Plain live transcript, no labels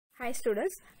Hi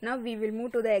students, now we will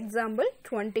move to the example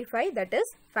 25, that is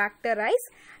factorize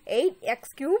 8x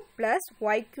cube plus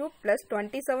y cube plus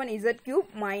 27z cube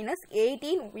minus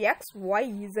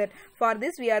 18xyz. For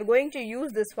this we are going to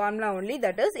use this formula only,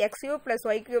 that is x cube plus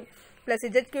y cube plus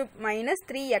z cube minus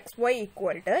 3xy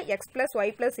equal to x plus y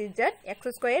plus z x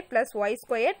squared plus y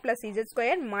squared plus z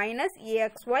squared minus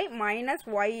axy minus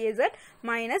yz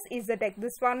minus zx.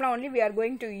 This formula only we are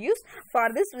going to use. For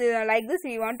this, like this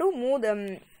we want to move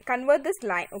the convert this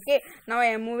line. Okay, now I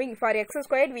am moving. For x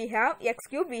squared we have x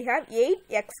cube, we have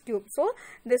 8x cube. So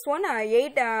this one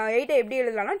 8 எப்படி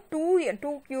எழுதலாம்னா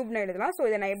 2 cube னு எழுதலாம். So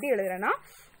இத நான் எப்படி எழுதுறேன்னா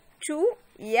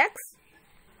 2x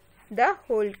the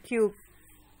whole cube.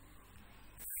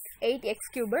 8x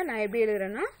cube நான் எப்படி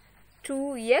எழுதுறேன்னா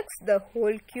 2x the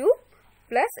whole cube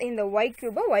plus இந்த y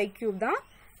cube தான்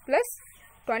plus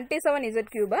 27z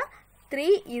cube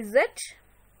 3z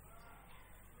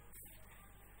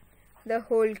the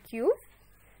whole cube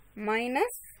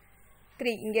minus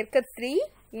 3 இங்க இருக்க 3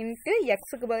 into x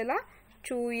க்கு பதிலா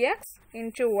 2x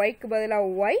into y க்கு பதிலா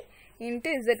y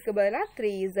into z க்கு பதிலா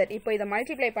 3z. இப்போ இத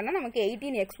மல்டிப்ளை பண்ணா நமக்கு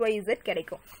 18xyz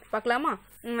கிடைக்கும். பார்க்கலாமா?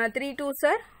 3 2s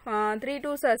are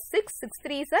 6, 6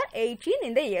 3s are 18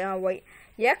 இந்த y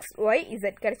x y z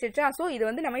கிடைச்சிருச்சா? So இது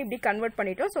வந்து நம்ம இப்படி கன்வர்ட்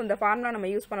பண்ணிட்டோம். சோ இந்த ஃபார்முலா நம்ம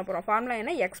யூஸ் பண்ண போறோம். ஃபார்முலா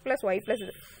என்ன? x plus y plus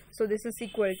z. So this is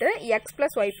equal to x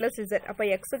plus y plus z. அப்ப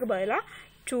x க்கு பதிலா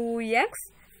 2x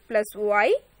plus y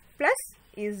plus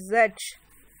z.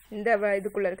 இந்த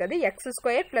இதுக்குள்ள இருக்குது x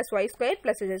squared plus y squared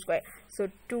plus z squared. So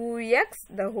 2x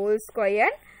the whole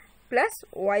squared plus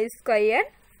y squared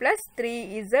plus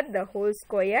 3z the whole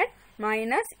squared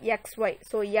minus xy.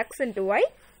 So x into y,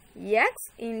 x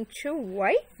into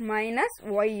y minus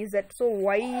yz. So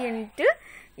y into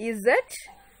z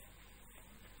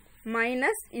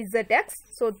minus zx.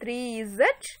 So 3z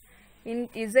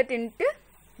into z into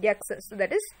x. So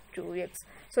that is 2x.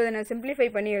 So then I simplify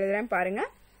பண்ணி எழுதுறேன் பாருங்க.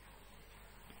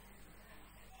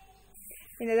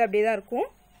 இந்த இது அப்படியே தான் இருக்கும்.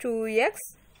 2x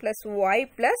plus y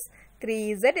plus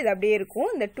 3z இது அப்படியே இருக்கும்.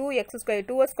 இந்த 2x squared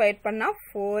 2 squared பண்ணா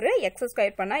 4, x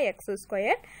squared பண்ணா x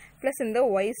squared plus இந்த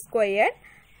y squared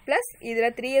plus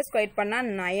இதுல 3 squared பண்ணா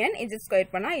 9, z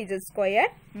squared பண்ணா z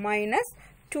squared minus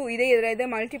 2. இதை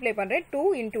மல்டிப்ளை பண்றேன். 2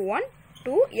 into 1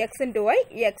 2 x into y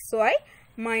xy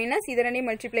minus இத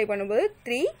ரெண்டையும் மல்டிப்ளை பண்ணும்போது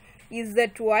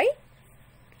 3zy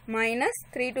minus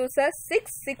 3 2s are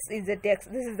 6, 6zx.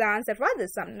 This is the answer for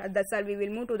this sum. That's all. We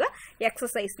will move to the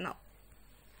exercise now.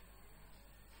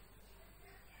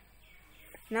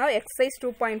 Now exercise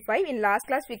 2.5. In last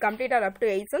class we completed up to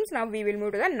 8 sums. Now we will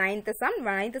move to the 9th sum.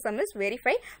 9th sum is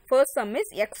verify. First sum is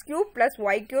x cube plus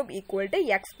y cube equal to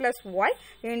x plus y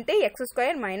into x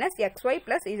square minus xy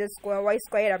plus y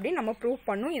square அப்படி நம்ம prove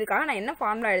பண்ணனும். இதுக்காக நான் என்ன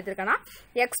formula எடுத்துர்க்கேனா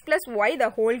x plus y the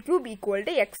whole cube equal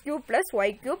to x cube plus y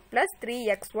cube plus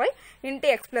 3xy into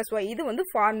x plus y. இது வந்து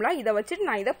formula. இத வச்சிட்டு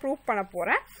நான் இத ப்ரூவ் பண்ண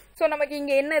போறேன். சோ நமக்கு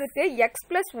இங்க என்ன இருக்கு? x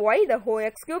plus y the whole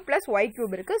x cube plus y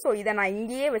cube இருக்கு. சோ இத நான்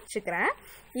இங்கேயே வச்சுக்கிறேன்.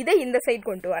 இதை இந்த சைடு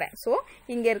கொண்டு வரேன். சோ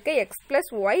இங்க இருக்க x plus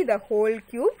y the whole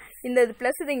cube, இந்த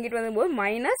பிளஸ் இது இங்கிட்டு வரும்போது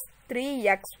minus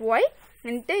 3xy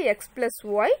into x plus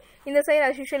y. இந்த சைடு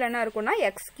as usual என்ன இருக்கும்னா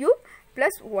x cube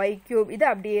plus y cube. இது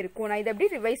அப்படியே இருக்கும். நான் இத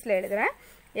அப்படியே ரிவைஸ்ல எழுதுறேன்.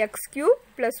 x cube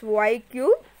plus y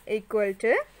cube equal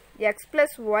to x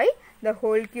plus y the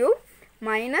whole cube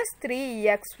minus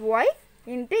 3xy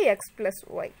into x plus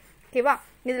y. ஓகேவா?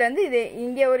 இதுல இருந்து இது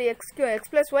இங்க ஒரு x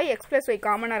plus y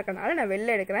காமனா இருக்கனால நான்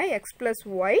வெளில எடுக்கிறேன். x plus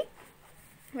y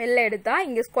வெளில எடுத்தா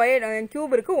இங்க ஸ்கொயர்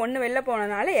கியூப் இருக்கு. 1 வெளில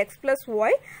போனனால x plus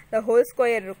y the whole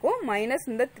square இருக்கும் minus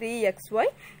இந்த 3xy.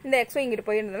 இந்த xy இங்கிட்டு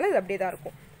போயிரனால இது அப்படியே தான்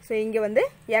இருக்கும். சோ இங்க வந்து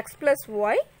x plus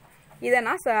y இத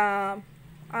நான்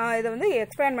இத வந்து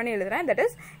எக்ஸ்பேண்ட் பண்ணி எழுதுறேன். that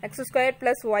is x squared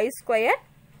plus y squared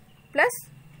plus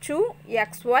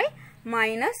 2xy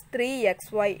minus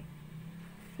 3xy.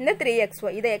 இந்த 3xy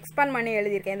இத எக்ஸ்பாண்ட் பண்ணி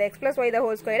எழுதி இருக்கேன். இந்த x plus y the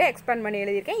whole square expand பண்ணி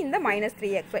எழுதி இருக்கேன். இந்த minus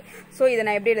 3xy. சோ இத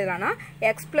நான் எப்படி எழுதலாம்னா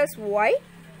x plus y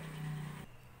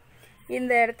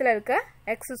இந்த இடத்துல இருக்க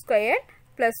x squared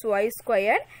plus y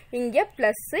squared இங்க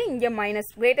plus இங்க minus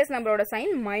greatest numberோட sign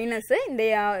minus இந்த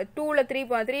 2ல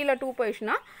 3ல 2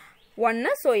 போயிடுச்சுனா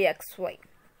 1 so xy.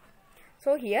 So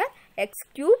here x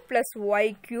cube plus y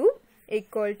cube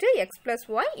equal to x plus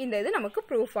y. இந்த இது நமக்கு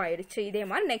ப்ரூஃப் ஆயிடுச்சு. இதே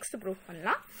மாதிரி நெக்ஸ்ட் ப்ரூஃப்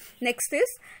பண்ணலாம். நெக்ஸ்ட்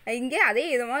இஸ் இங்கே அதே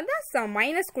இது மாதிரி தான்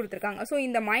மைனஸ் கொடுத்துருக்காங்க. ஸோ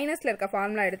இந்த மைனஸ்ல இருக்க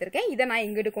ஃபார்முலா எடுத்திருக்கேன். இதை நான்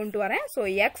இங்கிட்டு கொண்டு வரேன். So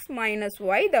x minus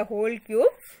y the whole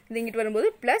cube இது இங்கிட்டு வரும்போது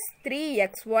plus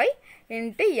 3xy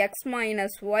into x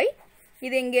minus y.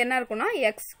 இது இங்க என்ன இருக்கும்னா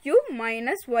x cube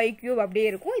minus y cube அப்படியே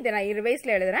இருக்கும். இதை நான்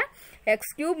ரிவைஸ்ல எழுதுறேன்.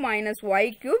 x cube minus y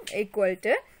cube equal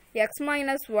to x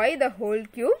minus y the whole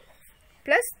cube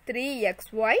plus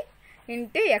 3xy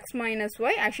into x minus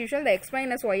y. As usual, the x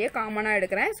minus y common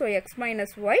எடுக்கிறேன். So, x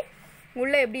minus y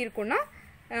உள்ள எப்படி இருக்கும்னா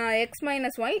x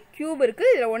minus y cube இருக்கு.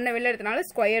 இதில் ஒன்றை வெளில எடுத்தனால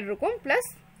square இருக்கும் plus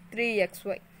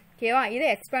 3xy. ஓகேவா, இதை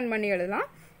எக்ஸ்பேண்ட் பண்ணி எழுதலாம்.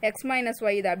 x minus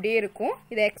y இது அப்படியே இருக்கும்.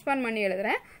 இதை எக்ஸ்பேண்ட் பண்ணி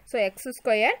எழுதுறேன். So x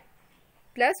square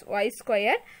plus y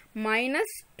square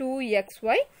minus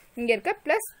 2xy இங்கே இருக்க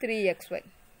plus 3xy.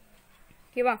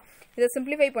 ஓகேவா, இதை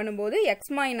சிம்பிளிஃபை பண்ணும்போது x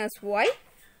minus y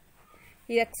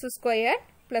x square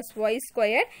plus y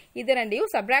square இது ரெண்டையும்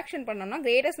சப்ராக்ஷன் பண்ணோம்னா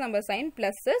greatest number sign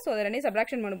plus. So அதை ரெண்டையும்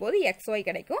சப்ராக்ஷன் பண்ணும்போது xy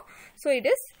கிடைக்கும். So it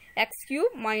is x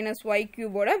cube minus y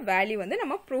cube ஓட வேல்யூ வந்து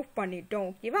நம்ம ப்ரூஃப் பண்ணிட்டோம்.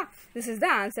 ஓகேவா, this is the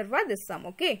answer for this some.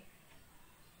 Okay,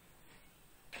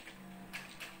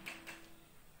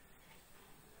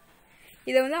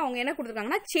 இதை வந்து அவங்க என்ன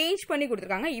கொடுத்துருக்காங்கன்னா சேஞ்ச் பண்ணி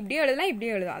கொடுத்துருக்காங்க. இப்படியும் எழுதலாம்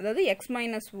இப்படியும் எழுதலாம். அதாவது x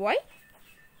minus y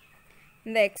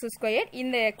இந்த x ஸ்கொயர்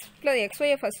இந்த x plus xy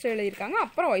ஃபர்ஸ்ட் எழுதியிருக்காங்க,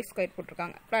 அப்புறம் y ஸ்கொயர்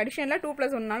போட்டிருக்காங்க. இப்போ அடிஷனில் 2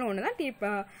 + 1 ஒன்று தான், 1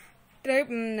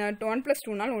 +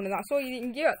 2 ஒன்று தான். ஸோ இது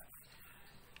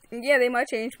இங்கேயே அதே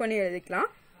மாதிரி சேஞ்ச் பண்ணி எழுதிக்கலாம்.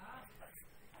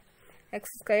 x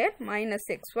square minus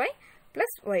xy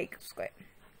plus y square.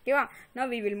 ஓகேவா, now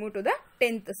we will move to the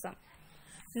 10th sum.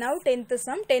 Now 10th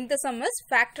sum is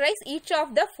factorize each of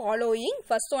the following.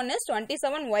 First one is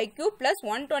 27y cube plus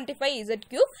 125z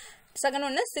cube. Second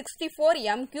one is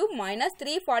 64m cube minus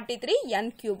 343n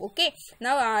cube. Okay,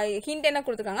 now hint என்ன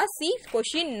கொடுத்துருக்காங்க, see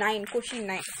question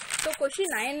 9. So question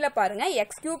 9ல பாருங்க,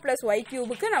 x cube plus y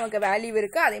cubeக்கு நமக்கு value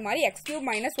இருக்கு. அதே மாதிரி x cube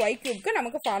minus y cubeக்கு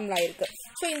நமக்கு formula இருக்கு.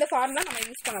 So இந்த ஃபார்முலா நம்ம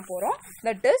யூஸ் பண்ண போறோம்.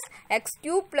 That is x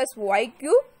cube plus y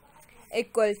cube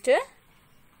equal to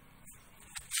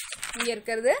இங்க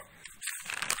இருக்கிறது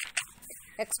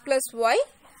x plus y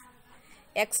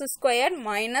x squared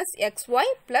minus xy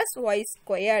plus y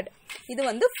squared. இது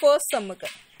வந்து first sumக்கு.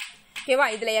 ஓகேவா,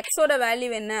 இதில் x ஓட வேல்யூ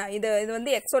என்ன, இது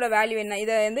வந்து x ஓட வேல்யூ என்ன,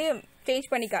 இதை வந்து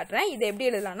சேஞ்ச் பண்ணி காட்டுறேன். இதை எப்படி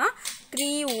எழுதலாம்னா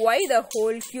 3y the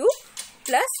whole cube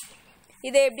plus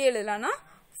இதை எப்படி எழுதலாம்னா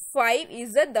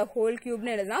 5z the whole cube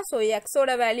னு எழுதலாம். ஸோ x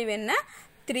ஓட வேல்யூ என்ன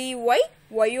 3y,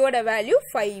 y ஓட வேல்யூ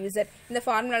 5z. இந்த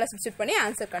ஃபார்முலால சப்ஸ்டிட்யூட் பண்ணி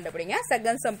ஆன்சர் கண்டுபிடிங்க.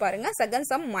 செகண்ட் சம் பாருங்க, செகண்ட்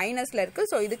சம் மைனஸ்ல இருக்கு.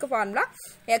 ஸோ இதுக்கு formula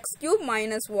x cube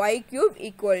minus y cube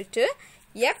equal to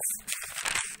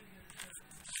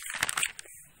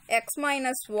x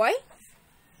minus y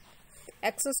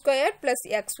x squared plus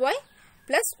xy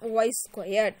plus y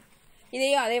squared.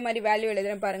 இதையும் அதே மாதிரி வேல்யூ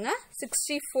எழுதுறேன் பாருங்க,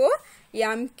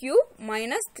 64m cube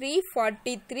minus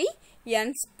 343n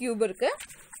cube இருக்கு.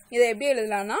 இதை எப்படி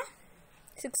எழுதலாம்னா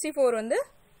 64 வந்து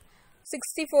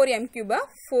 64m cube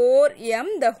 4m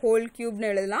the whole cube னு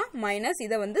எழுதலாம், மைனஸ்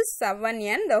இதை வந்து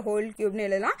 7n the whole cube னு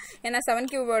எழுதலாம். ஏன்னா 7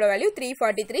 cube ஓட வேல்யூ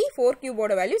 343, 4 cube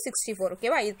ஓட வேல்யூ 64.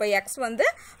 ஓகேவா, இப்போ x வந்து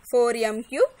 4m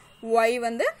cube, y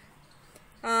வந்து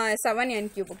 7n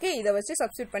cube. ஓகே, இதை வச்சு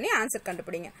சப்ஸ்டிட்யூட் பண்ணி ஆன்சர்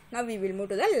கண்டுபிடிங்க. Now we will move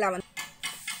to the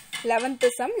 11th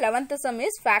sum. 11th sum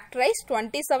is factorize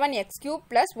 27x cube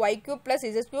plus y cube plus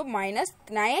z cube minus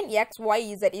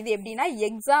 9xyz. இது எப்படின்னா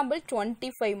example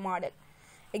 25 model.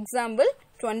 Example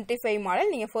 25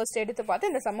 model நீங்கள் first எடுத்து பார்த்து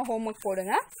இந்த சம்ம ஹோம்ஒர்க்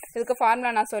போடுங்க. இதுக்கு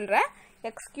ஃபார்முலா நான் சொல்கிறேன்,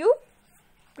 X cube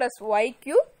plus Y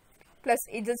cube plus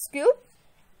Z cube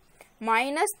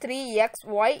minus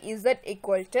 3xyz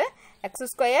equal to x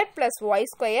squared plus y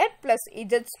squared plus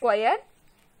z squared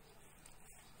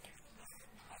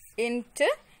into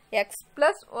x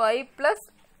plus y plus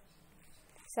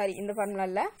இந்த ஃபார்முலா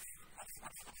இல்ல,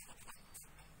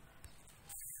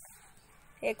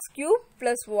 x cube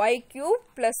plus y cube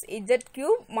plus z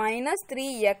cube minus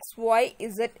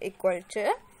 3xyz equal to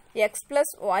x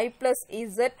plus y plus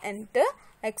z into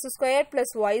x squared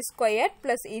plus y squared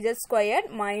plus z squared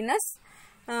minus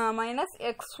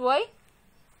xy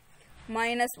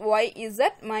minus yz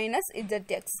minus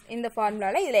zx. இந்த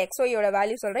ஃபார்முலால இதுல xy யோட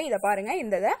value சொல்றேன், இத பாருங்க.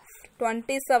 இந்த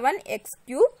 27x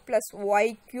cube plus y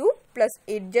cube plus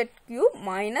z cube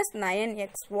minus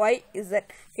 9xyz.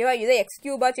 ஓகேவா, இதை x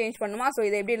cube ஆ change பண்ணுமா? சோ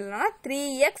இதை எப்படி எழுதலாம்னா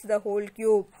 3x the whole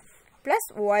cube plus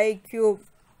y cube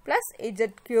plus z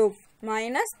cube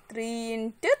minus 3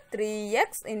 into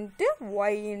 3x into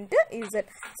y into z.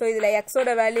 So இதுல x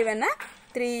ஓட value என்ன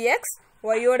 3x,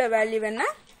 y ஓட value என்ன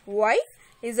y,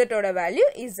 z ஓட வேல்யூ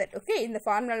z. ஓகே, இந்த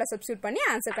ஃபார்முலால சப்ஸ்டிட்யூட் பண்ணி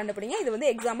ஆன்சர் கண்டுபிடிங்க. இது வந்து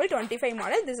example 25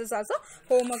 model. This is also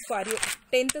homework for you.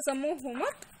 10th sum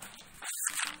homework,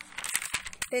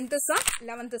 10th sum,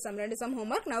 11th sum ரெண்டு sum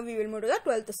homework. Now we will move to the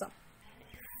 12th sum.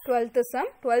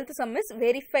 12th sum is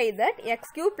verify that x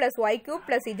cube plus y cube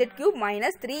plus z cube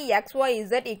minus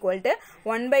 3xyz equal to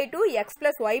 1 by 2 x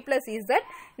plus y plus z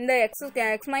in the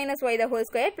x minus y the whole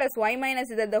square plus y minus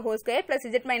z the whole square plus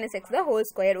z minus x the whole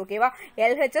square. Okay va,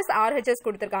 LHS RHS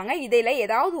கொடுத்திருக்காங்க. இதில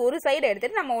ஏதாவது ஒரு side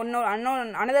எடுத்துட்டு நம்ம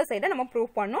another side நம்ம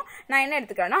prove பண்ணனும். நான் என்ன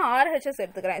எடுத்துக்கறேன்னா RHS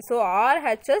எடுத்துக்கறேன். So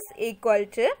RHS equal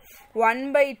to 1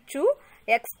 by 2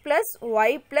 x plus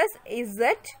y plus z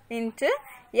into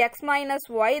x minus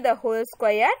y the whole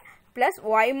square plus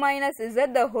y minus z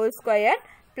the whole square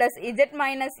plus z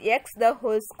minus x the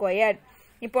whole square.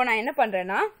 இப்போ நான் என்ன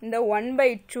பண்றேன்னா இந்த 1 by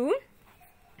 2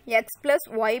 x plus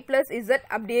y plus z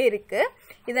அப்படியே இருக்கு.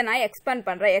 இத நான் expand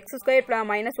பண்றேன். x square plus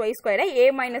minus y square a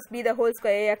minus b the whole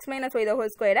square x minus y the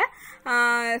whole square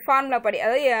formula படி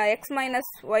அதாவது x minus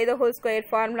y the whole square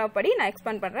formula படி நான்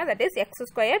expand பண்றேன். that is x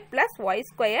square plus y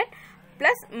square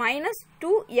plus minus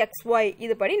 2xy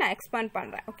இது படி நான் expand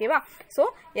பண்றேன். ஓகேவா? So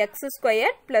x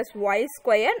square plus y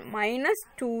square minus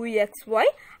 2xy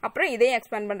அப்புறம் இதையும்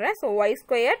எக்ஸ்பாண்ட் பண்றேன். So y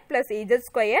square plus z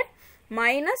square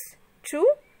minus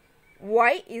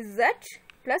 2yz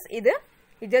plus இது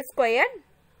z square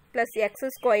plus x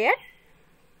square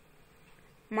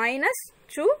minus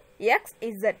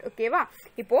 2xz. ஓகேவா?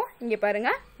 இப்போ இங்க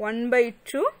பாருங்க 1 by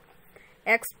 2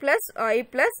 x plus y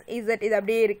plus z இது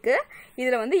அப்படியே இருக்கு.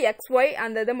 இதுல வந்து xy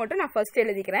அந்த இத மட்டும் நான் ஃபர்ஸ்ட்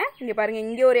எழுதிக்கிறேன். இங்க பாருங்க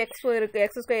இங்க ஒரு x இருக்கு,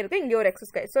 x ஸ்கொயர் இருக்கு, இங்க ஒரு x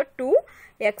square. So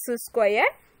 2x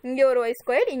square, இங்க ஒரு y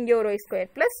ஸ்கொயர், இங்க ஒரு y square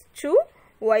plus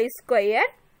 2y square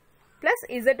plus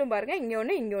z உம் பாருங்க இங்க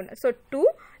ஒன்னு. சோ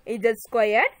 2z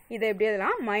ஸ்கொயர் இது எப்படி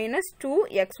எழுதலாம் minus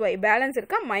 2xy பேலன்ஸ்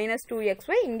இருக்கா minus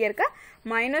 2xy இங்க இருக்கா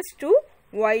minus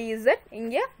 2yz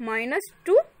இங்க minus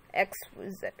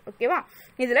 2xz. ஓகேவா?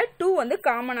 இதுல 2 வந்து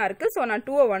காமனா இருக்கு. சோ நான்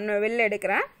 2 1 வெளிய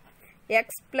எடுக்கறேன். x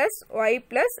plus y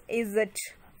plus z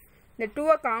இந்த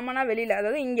 2 காமனா வெளியில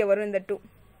அதாவது இங்க வரும் இந்த 2.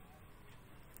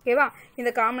 ஓகேவா?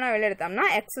 இந்த காமனா வெளிய எடுத்தோம்னா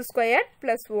x squared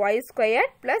plus y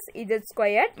squared plus z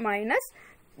squared minus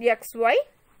xy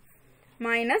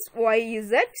minus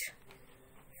yz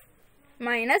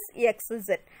minus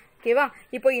xz. ஓகேவா?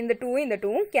 இப்போ இந்த 2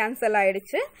 கேன்சல்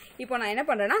ஆயிடுச்சு. இப்போ நான் என்ன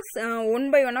பண்றேன்னா 1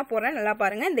 by 1 போறேன். நல்லா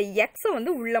பாருங்க. இந்த x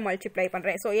வந்து உள்ள மல்டிப்ளை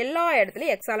பண்றேன். சோ எல்லா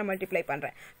இடத்துலயும் x ஆல மல்டிப்ளை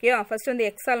பண்றேன். ஓகேவா? ஃபர்ஸ்ட் வந்து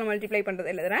x ஆல மல்டிப்ளை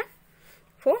பண்றது எழுதுறேன்.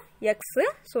 So x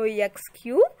so x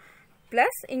cube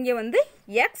plus இங்க வந்து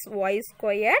xy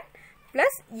squared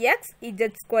plus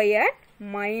xz squared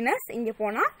minus இங்க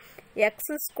போனா x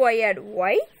squared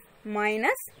y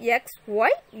minus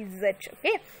xyz.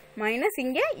 Okay? minus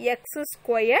இங்க x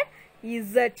squared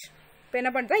z. இப்போ என்ன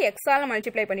பண்றேன் x ஆல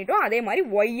மல்டிப்ளை பண்ணிட்டோம். அதே மாதிரி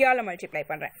y ஆல மல்டிப்ளை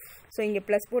பண்றேன். சோ இங்க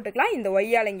பிளஸ் போட்டுக்கலாம். இந்த y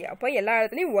ஆல இங்க அப்ப எல்லா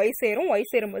இடத்துலயும் y சேரும். y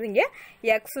சேரும்போது இங்க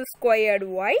x squared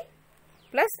y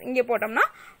plus இங்க போட்டோம்னா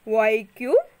y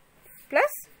cube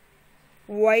plus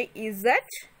yz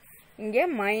இங்க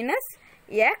minus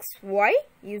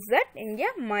xyz இங்க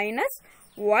minus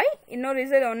y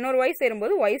இன்னொரு y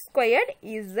சேரும்போது y squared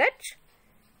z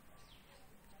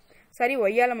சரி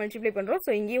y ஆல மல்டிப்ளை பண்றோம்.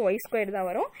 சோ இங்க y ஸ்கொயர் தான்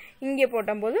வரும். இங்க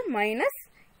போடும்போது minus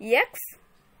x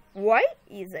y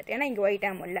z ஏனா இங்க y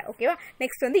டேர்ம் இல்ல. ஓகேவா?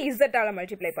 நெக்ஸ்ட் வந்து z ஆல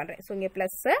மல்டிப்ளை பண்றேன். சோ இங்க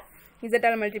பிளஸ் z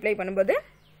ஆல மல்டிப்ளை பண்ணும்போது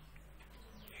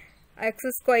x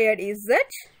squared z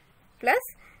plus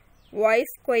y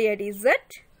squared z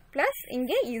plus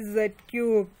இங்க z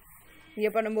cube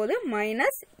இங்க பண்ணும்போது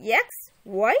minus x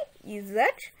y z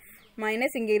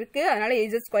minus இங்க இருக்கு அதனால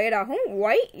z ஸ்கொயர் ஆகும்.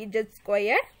 y z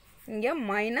ஸ்கொயர் இங்க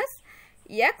minus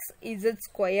x z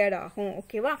ஸ்கொயர்ட் ஆகும்.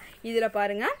 ஓகேவா? இதுல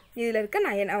பாருங்க இதுல இருக்க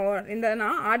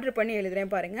நான் ஆர்டர் பண்ணி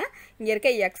எழுதுறேன் பாருங்க. இங்க இருக்க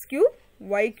x cube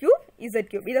y cube z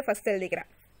cube இத ஃபர்ஸ்ட் எழுதிக்கிறேன்.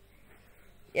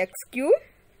 x cube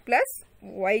plus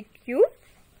y cube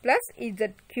plus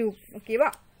z cube.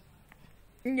 ஓகேவா?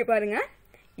 இங்க பாருங்க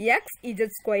x z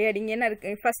ஸ்கொயர்ட் இங்க என்ன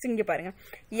இருக்கு ஃபர்ஸ்ட் இங்க பாருங்க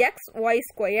x y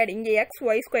ஸ்கொயர்ட் இங்க x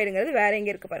y ஸ்கொயர்ங்கிறது வேற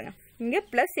எங்க இருக்கு பாருங்க. இங்க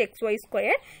plus xy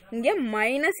ஸ்கொயர் இங்க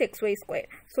minus xy ஸ்கொயர்.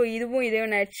 சோ இதுவும்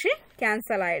இதுவும் ஆச்சு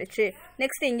கேன்சல் ஆயிடுச்சு.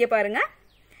 நெக்ஸ்ட் இங்க பாருங்க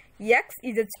x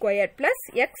z square plus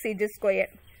x z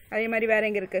square அதே மாதிரி வேற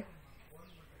எங்க இருக்கு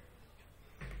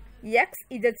x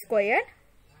z ஸ்கொயர்.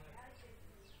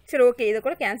 சரி ஓகே இத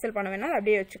கூட கேன்சல் பண்ண வேணாம்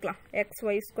அப்படியே வச்சுக்கலாம்.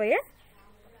 xy square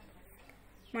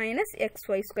minus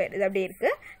xy square இது அப்படியே இருக்கு.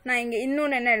 நான் இங்க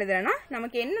இன்னொன்னு என்ன எழுதுறேன்னா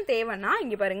நமக்கு என்ன தேவைன்னா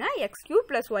இங்க பாருங்க x cube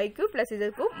plus y cube plus z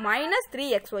cube minus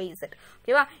 3xyz.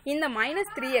 ஓகேவா? இந்த minus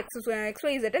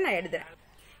 3xyz நான் எழுதுறேன்.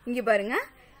 இங்க பாருங்க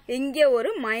இங்க ஒரு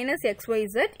minus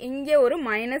xyz இங்க ஒரு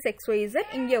minus xyz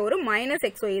இங்க ஒரு minus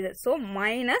xyz. So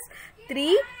minus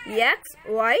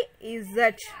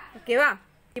 3xyz. ஓகேவா?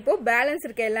 இப்போ பேலன்ஸ்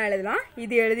இருக்க எல்லாம் எழுதலாம்.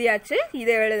 இது எழுதியாச்சு.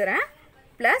 இதை எழுதுறேன்.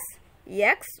 plus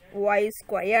x y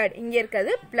squared இங்க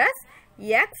இருக்குது plus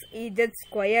x z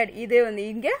squared இது வந்து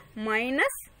இங்க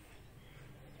minus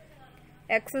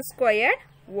x squared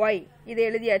y இது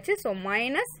எழுதியாச்சு. So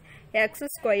minus X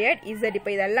squared Z.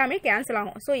 இப்போ இது எல்லாமே கேன்சல்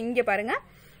ஆகும். ஸோ இங்கே பாருங்கள்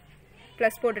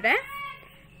ப்ளஸ் போட்டுட்டேன்.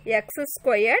 எக்ஸ்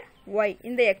ஸ்கொயர்ட் ஒய்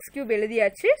இந்த எக்ஸ் கியூப்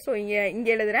எழுதியாச்சு. ஸோ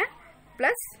இங்கே எழுதுகிறேன்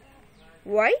ப்ளஸ்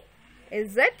ஒய்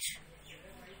இசட்.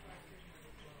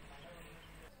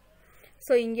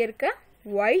 ஸோ இங்கே இருக்க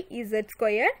ஒய் இசட்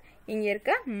ஸ்கொயர், இங்கே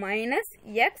இருக்க minus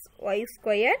X Y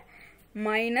square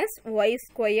minus Y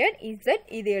square Z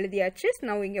இது எழுதியாச்சு.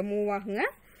 நான் இங்கே மூவ் ஆகுங்க.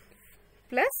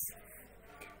 Plus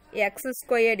X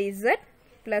square Z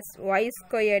plus y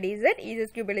squared z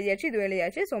cube எழுதியாச்சு, இது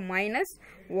எழுதியாச்சு. So minus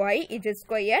y z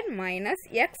squared minus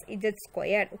x z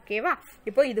squared. ஓகேவா?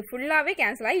 இப்போ இது ஃபுல்லாகவே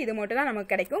கேன்சல் ஆகி இது மட்டும் தான்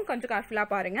நமக்கு கிடைக்கும். கொஞ்சம் கேர்ஃபுல்லாக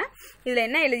பாருங்கள். இதில்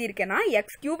என்ன எழுதியிருக்கேன்னா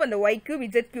எக்ஸ் கியூப் அந்த ஒய் கியூப்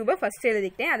இசட் கியூபை ஃபஸ்ட்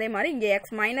எழுதிக்கிட்டேன். அதே மாதிரி இங்கே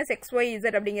X minus X Y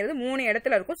Z அப்படிங்கிறது 3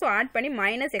 இடத்துல இருக்கும். ஸோ ஆட் பண்ணி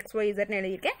மைனஸ் எக்ஸ் ஒய் இசட்னு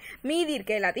எழுதியிருக்கேன். மீதி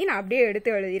இருக்க எல்லாத்தையும் நான் அப்படியே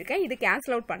எடுத்து எழுதியிருக்கேன். இது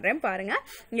கேன்சல் அவுட் பண்ணுறேன் பாருங்கள்.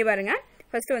 இங்கே பாருங்கள்.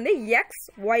 ஃபர்ஸ்ட் வந்து X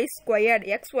Y squared.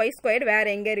 X Y squared வேறு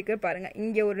எங்கே இருக்குது பாருங்கள்.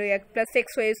 இங்கே ஒரு ப்ளஸ்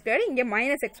எக்ஸ் ஒய் ஸ்கொயர்டு, இங்கே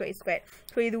minus X Y square.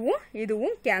 So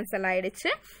இதுவும் கேன்சல்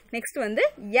ஆகிடுச்சு. நெக்ஸ்ட் வந்து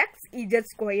X Z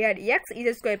squared. X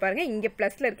Z square பாருங்கள், இங்கே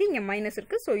ப்ளஸில் இருக்குது, இங்கே மைனஸ்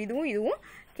இருக்குது. ஸோ இதுவும்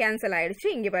கேன்சல் ஆகிடுச்சு.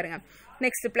 இங்கே பாருங்கள்.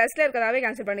 நெக்ஸ்ட் ப்ளஸில் இருக்கிறதாவே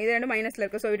கேன்சல் பண்ணுங்க. இது ரெண்டு மைனஸில்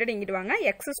இருக்குது. ஸோ விட்டுட்டு இங்கிட்டு வாங்க.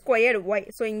 X squared Y.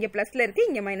 ஸோ இங்கே ப்ளஸில் இருக்குது,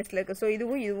 இங்கே மைனஸில் இருக்குது. ஸோ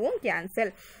இதுவும்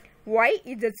கேன்சல். Y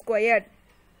Z squared.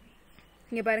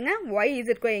 இங்கே பாருங்கள் y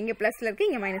z ஸ்கொயர் இங்கே ப்ளஸில் இருக்குது,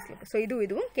 இங்கே மைனஸில் இருக்குது. ஸோ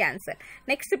இதுவும் கேன்சல்.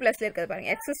 நெக்ஸ்ட் ப்ளஸில் இருக்கிறது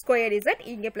பாருங்கள். எக்ஸ் ஸ்கொயர் z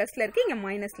இங்கே ப்ளஸில் இருக்குது, இங்கே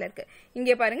மைனஸில் இருக்குது.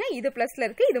 இங்கே பாருங்கள் இது ப்ளஸில்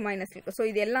இருக்குது, இது மைனஸில் இருக்குது. ஸோ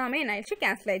இது எல்லாமே என்ன ஆயிடுச்சு?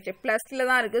 கேன்சல் ஆயிடுச்சு. ப்ளஸில்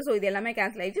தான் இருக்குது. ஸோ இது எல்லாமே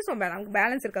கேன்சல் ஆயிடுச்சு. ஸோ நமக்கு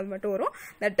பேலன்ஸ் இருக்கிறது மட்டும் வரும்.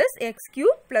 That is X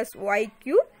cube plus Y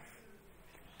cube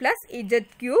plus z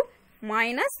cube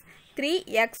minus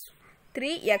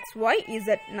 3xy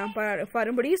z. நான்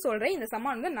மறுபடியும் சொல்கிறேன். இந்த சம்மா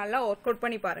வந்து நல்லா ஒர்க் அவுட்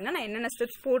பண்ணி பாருங்கள். நான் என்னென்ன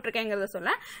ஸ்டெப்ஸ் போட்டிருக்கேங்கிறத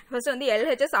சொல்லேன். ஃபர்ஸ்ட் வந்து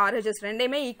LHS RHS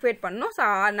ரெண்டையுமே ஈக்குவேட் பண்ணணும். ஸோ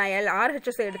நான்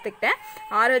RHS எடுத்துக்கிட்டேன்.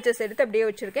 RHS எடுத்து அப்படியே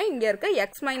வச்சுருக்கேன். இங்கே இருக்க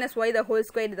X minus Y the whole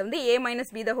square, இது வந்து a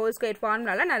minus b the whole square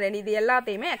ஃபார்முலாவில் நான் இது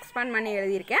எல்லாத்தையுமே எக்ஸ்பேண்ட் பண்ணி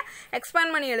எழுதியிருக்கேன்.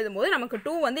 எக்ஸ்பேண்ட் பண்ணி எழுதும்போது நமக்கு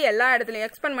 2 வந்து எல்லா இடத்துலையும்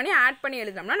எக்ஸ்பேண்ட் பண்ணி ஆட் பண்ணி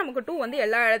எழுதினோம்னா நமக்கு 2 வந்து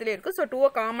எல்லா இடத்துலையும் இருக்குது. ஸோ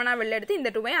 2 காமனாக வெளில எடுத்து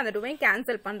இந்த 2வையும் அந்த 2வையும்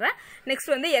கேன்சல் பண்ணுறேன்.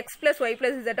 நெக்ஸ்ட் வந்து X plus Y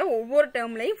plus z ஒவ்வொரு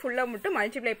டேர்ம்லையும் ஃபுல்லாக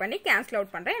மல்டிப்ளை பண்ணி கேன்சல்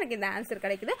அவுட் பண்றேன். எனக்கு இந்த ஆன்சர்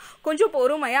கிடைக்குது. கொஞ்சம்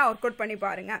பொறுமையா ஒர்க் அவுட் பண்ணி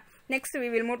பாருங்க. Next we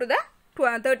will move to the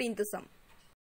 13th sum.